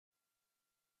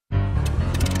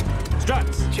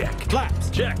Struts, check. Flaps,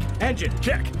 check. Engine,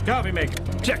 check. Coffee maker,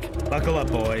 check. Buckle up,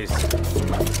 boys.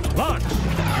 Launch!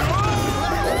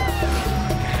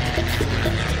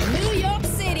 New York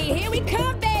City, here we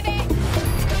come, baby!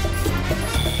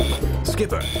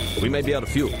 Skipper, we may be out of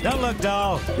fuel. Don't look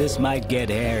dull. This might get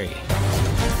hairy.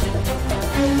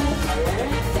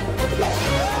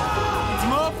 It's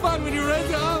more fun when you raise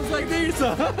your arms like these.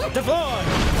 Deploy!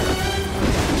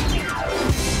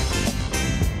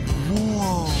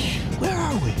 Whoa. Where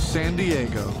are we? San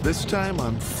Diego. This time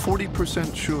I'm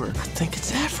 40% sure. I think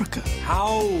it's Africa.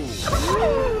 How?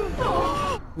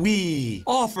 We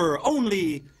offer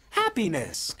only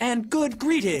happiness and good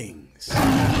greetings.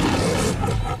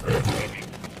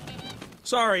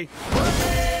 Sorry.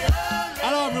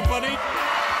 Hello, everybody.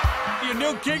 Your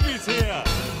new king is here.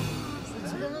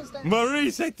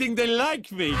 Maurice, I think they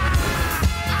like me.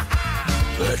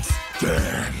 Let's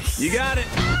dance. You got it.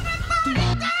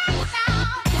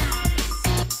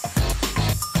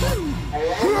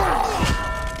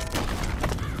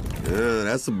 Yeah,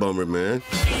 that's a bummer, man.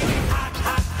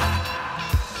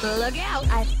 Look out,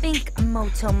 I think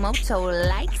Moto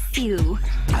likes you.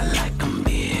 I like them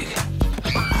big.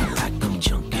 I like them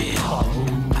chunky.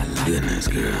 Goodness,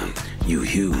 girl, you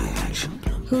huge.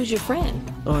 Who's your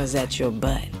friend? Or is that your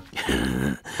butt?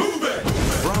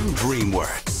 From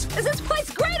DreamWorks. Is this place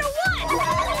great or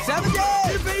what? 7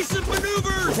 days! Evasive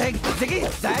maneuvers!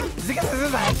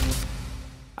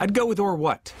 I'd go with or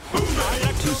what?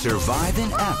 To survive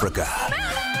in Africa,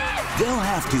 they'll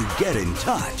have to get in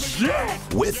touch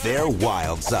with their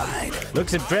wild side.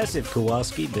 Looks impressive,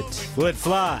 Kowalski, but will it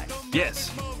fly?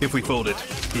 Yes, if we fold it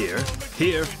here,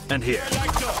 here, and here.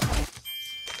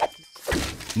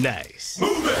 Nice.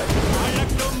 Move it!